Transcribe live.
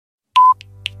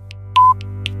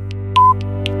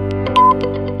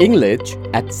English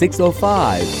at 6:05.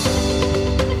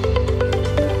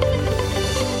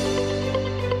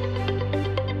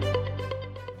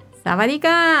 สวัสดี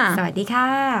ค่ะ สวัสดีค่ะ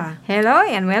Hello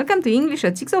and welcome to English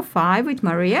at 6:05 with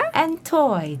Maria and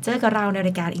Toy เจอกับเราในร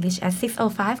ายการ English at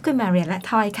 6:05 คุณมาเรียและ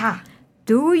ทอยค่ะ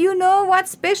Do you know what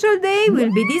special day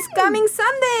will be this coming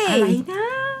อะไร Sunday? นะ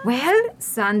Well,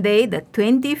 Sunday the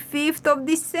 25th of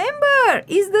December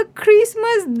is the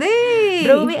Christmas day.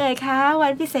 รู้ไหมเอ่ยคะวั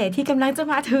นพิเศษที่กำลังจะ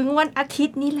มาถึงวันอาทิต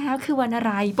ย์นี้แล้วคือวันอะไ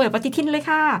ร เปิดปฏิทินเลย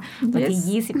ค่ะวัน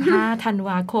ที่ 25 ธันว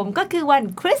าคมก็คือวัน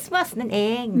คริสต์มาสนั่นเอ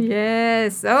ง Yes,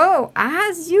 so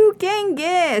as you can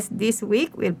guess, this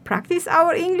week we'll practice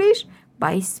our English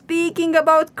by speaking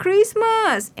about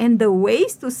Christmas and the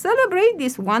ways to celebrate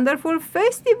this wonderful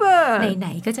festival. ไหน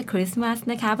ๆก็จะคริสต์มาส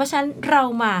นะคะเพราะฉะนั้นเรา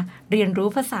มาเรียนรู้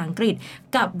ภาษาอังกฤษ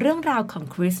กับเรื่องราวของ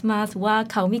คริสต์มาสว่า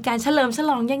เขามีการเฉลิมฉ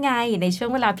ลองยังไงในช่วง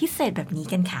เวลาพิเศษแบบนี้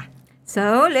กันค่ะ So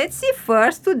let's see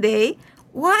first today,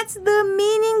 what's the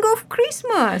meaning of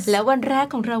Christmas? แล้ววันแรก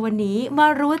ของเราวันนี้มา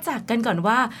รู้จักกันก่อน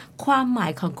ว่าความหมา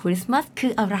ยของคริสต์มาสคื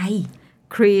ออะไร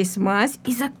Christmas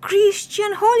is a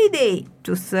Christian holiday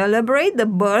to celebrate the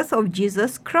birth of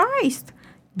Jesus Christ.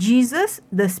 Jesus,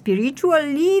 the spiritual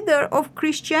leader of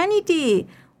Christianity,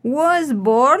 was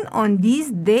born on this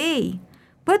day.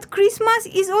 But Christmas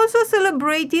is also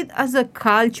celebrated as a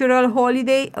cultural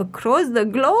holiday across the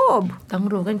globe. ต้อง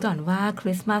รู้กันก่อนว่าค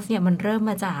ริสต์มาสเนี่ยมันเริ่ม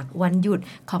มาจากวันหยุด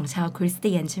ของชาวคริสเ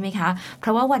ตียนใช่ไหมคะเพร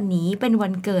าะว่าวันนี้เป็นวั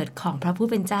นเกิดของพระผู้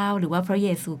เป็นเจ้าหรือว่าพระเย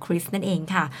ซูคริสต์นั่นเอง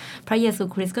ค่ะพระเยซู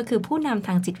คริสต์ก็คือผู้นำท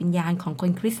างจิตวิญญาณของค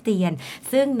นคริสเตียน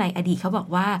ซึ่งในอดีตเขาบอก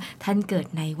ว่าท่านเกิด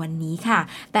ในวันนี้ค่ะ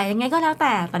แต่ยังไงก็แล้วแ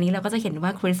ต่ตอนนี้เราก็จะเห็นว่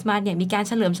าคริสต์มาสเนี่ยมีการ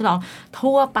เฉลิมฉลอง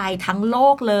ทั่วไปทั้งโล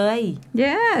กเลย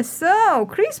Yes, so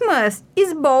Christmas is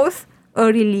both a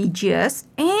religious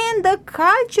and a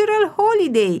cultural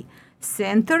holiday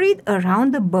centered around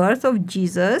the birth of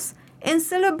Jesus and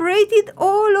celebrated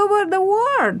all over the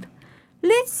world.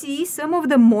 Let's see some of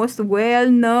the most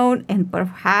well-known and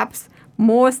perhaps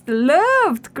most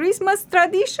loved Christmas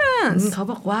traditions. เขา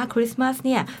บอกว่าคริสต์มาสเ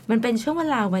นี่ยมันเป็นช่วงเว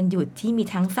ลาวันหยุดที่มี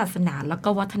ทั้งศาสนาแล้วก็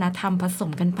วัฒนธรรมผส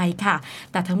มกันไปค่ะ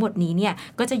แต่ทั้งหมดนี้เนี่ย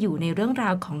ก็จะอยู่ในเรื่องรา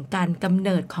วของการกำเ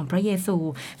นิดของพระเยซู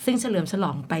ซึ่งเฉลิมฉล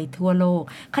องไปทั่วโลก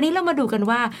คราวนี้เรามาดูกัน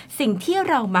ว่าสิ่งที่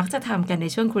เรามักจะทำกันใน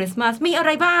ช่วงคริสต์มาสมีอะไร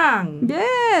บ้าง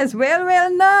Yes, well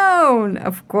known.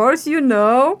 Of course you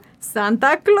know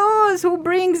Santa Claus who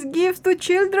brings gifts to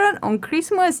children on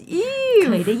Christmas เ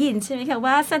คย Eve. ได้ยินใช่ไหมคะ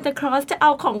ว่าซานตาคลอสจะเอ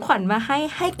าของขวัญมา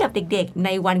ให้กับเด็กๆใน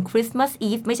วันคริสต์มาสอี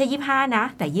ฟไม่ใช่25นะ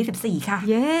แต่24ค่ะ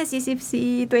Yes, it's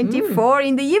 24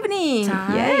 in the evening. ใช่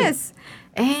Yes.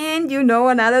 And you know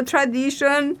another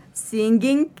tradition,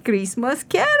 singing Christmas อั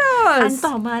น carols.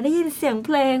 ต่อมาได้ยินเสียงเพ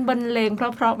ลงบรรเลงเ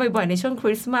พราะๆบ่อยๆในช่วงค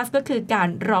ริสต์มาสก็คือการ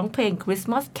ร้องเพลง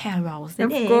Christmas carols นั่น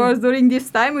Of เอง course, during this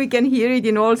time we can hear it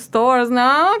in all stores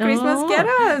now, Christmas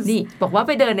carols. นี่บอกว่าไ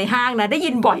ปเดินในห้างนะได้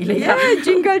ยินบ่อยเลยค่ะ Yeah,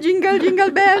 jingle, jingle,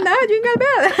 jingle bell now, jingle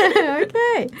bell.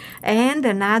 Okay. And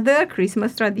another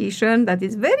Christmas tradition that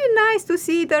is very nice to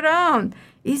see it around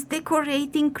is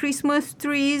decorating Christmas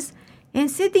trees and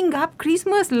setting up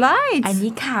Christmas อัน lights.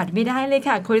 นี้ขาดไม่ได้เลย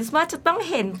ค่ะคริสต์มาสจะต้อง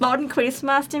เห็นต้นคริสต์ม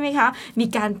าสใช่ไหมคะมี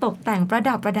การตกแต่งประ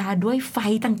ดับประดาด้วยไฟ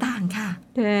ต่างๆค่ะ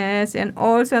Yes, and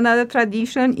also another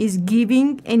tradition is giving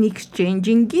and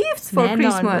exchanging gifts for แน่น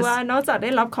อน Christmas. ว่านอกจากได้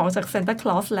รับของจากซานตาคล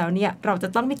อสแล้วเนี่ยเราจะ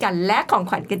ต้องมีการแลกของ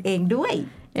ขวัญกันเองด้วย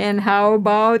And how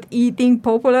about eating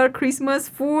popular Christmas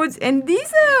foods and ไ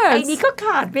อ้ desserts? นี้ก็ข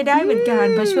าดไม่ได้เหมือนกัน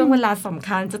เพราะช่วงเวลาสำ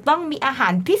คัญจะต้องมีอาหา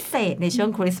รพิเศษในช่วง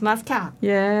คริสต์มาสค่ะ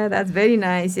Yeah, that's very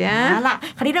nice, เอา yeah? ล่ะ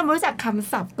คราวนี้เรามารู้จักค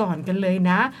ำศัพท์ก่อนกันเลย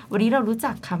นะวันนี้เรารู้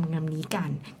จักคำนี้กัน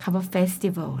คำว่า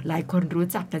festival หลายคนรู้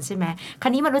จักกันใช่ไหมครา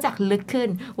วนี้มารู้จักลึกขึ้น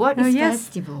What is yes.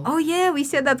 festival Oh yeah, we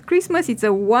said that Christmas is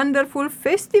a wonderful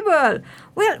festival.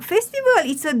 Well, festival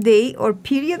is a day or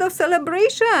period of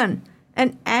celebration, an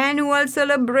annual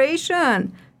celebration.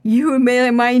 You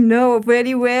might know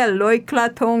very well Loi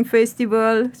Klatong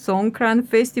Festival, Songkran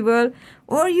Festival,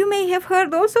 or you may have heard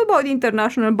also about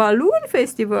International Balloon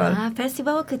Festival.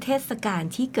 Festival ก็คือเทศกาล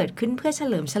ที่เกิดขึ้นเพื่อเฉ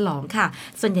ลิมฉลองค่ะ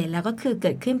ส่วนใหญ่แล้วก็คือเ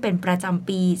กิดขึ้นเป็นประจำ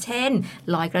ปีเช่น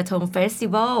ลอยกระทง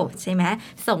Festival ใช่ไหม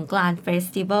สงกรานต์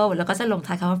Festival แล้วก็จะลง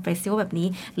ท้ายคำว่า Festival แบบนี้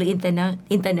หรือ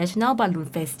International Balloon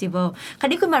Festival คราว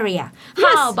นี้คุณมาเรีย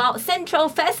How about Central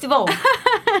Festival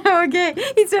Okay,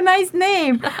 it's a nice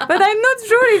name, but I'm not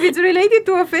sure if it's related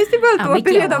to a festival, to a ไม่เ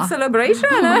กี่ยว period of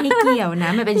celebration. ไม่เกี่ยวน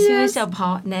ะมันเป็นชื่อเฉพา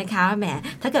ะนะคะแหม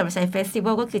ถ้าเกิดเราใช้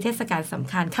Festival ก็คือเทศกาลส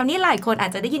ำคัญคราวนี้หลายคนอา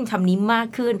จจะได้ยินคำนี้มาก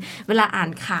ขึ้นเวลาอ่า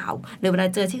นข่าวหรือเวลา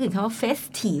เจอที่อื่นคำว่า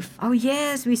festive Oh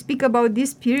yes, we speak about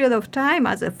this period of time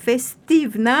as a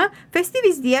festive, nah? Festive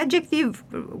is the adjective,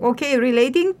 okay,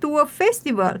 relating to a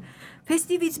festival.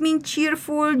 Festive is mean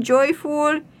cheerful,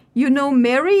 joyful. You know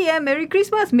Merry, Merry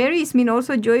Christmas. Merry means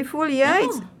also joyful,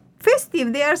 It's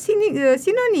festive. They are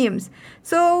synonyms.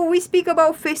 So we speak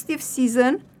about festive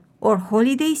season or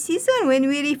holiday season when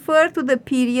we refer to the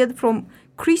period from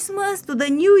Christmas to the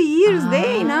New Year's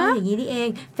Day นะ อย่างนี้นี่เอง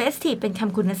festive เป็นค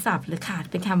ำคุณศัพท์หรือขาด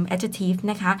เป็นคำ adjective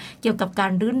นะคะเกี่ยวกับกา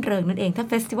รรื่นเริงนั่นเองถ้า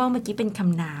festival เมื่อกี้เป็นค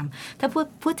ำนามถ้า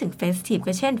พูดถึง festive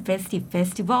ก็เช่น festive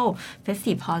festival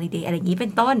festive holiday อะไรอย่างนี้เป็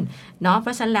นต้นเนาะเพร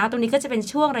าะฉะนั้นแล้วตรงนี้ก็จะเป็น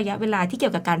ช่วงระยะเวลาที่เกี่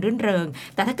ยวกับการรื่นเริง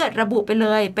แต่ถ้าเกิดระบุไปเล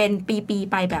ยเป็นปี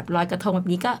ๆไปแบบลอยกระทงแบบ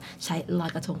นี้ก็ใช้ลอย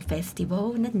กระทง festival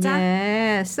นะจ๊ะ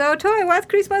Yeah. So tell me what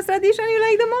Christmas tradition you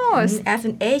like the most? As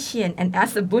an Asian and as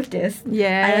a Buddhist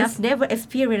Yes. I have never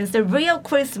experienced the real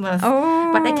Christmas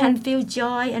but I can feel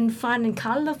joy and fun and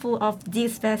colorful of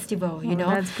this festival you know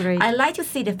that's great. I like to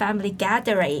see the family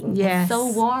gathering Yes. It's so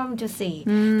warm to see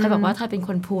เธอบอกว่าเธอเป็นค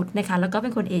นพุทธนะคะแล้วก็เป็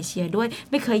นคนเอเชียด้วย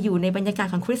ไม่เคยอยู่ในบรรยากาศ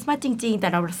ของคริสต์มาสจริงๆแต่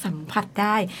เราสัมผัสไ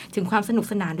ด้ถึงความสนุก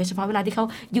สนานโดยเฉพาะเวลาที่เขา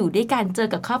อยู่ด้วยกันเจอ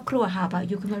กับครอบครัว How about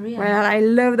you Maria Well, I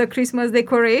love the Christmas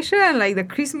decoration, like the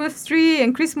Christmas tree and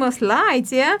Christmas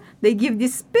lights, They give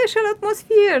this special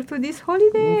atmosphere to this ก็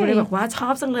เลย holiday. บอกว่าชอ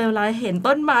บจังเลยเวลาเห็น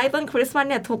ต้นไม้ต้นคริสต์มาส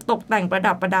เนี่ยถูกตกแต่งประ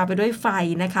ดับประดาไปด้วยไฟ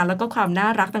นะคะแล้วก็ความน่า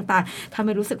รักต่างๆทำใ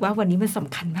ห้รู้สึกว่าวันนี้มันส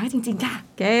ำคัญมากจริงๆค่ะ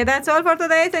Okay, that's all for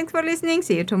today. Thanks for listening.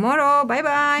 See you tomorrow.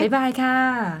 Bye-bye. บ๊ายบายค่ะ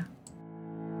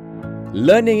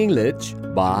Learning English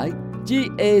by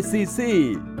GACC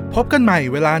พบกันใหม่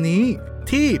เวลานี้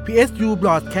ที่ PSU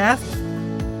Broadcast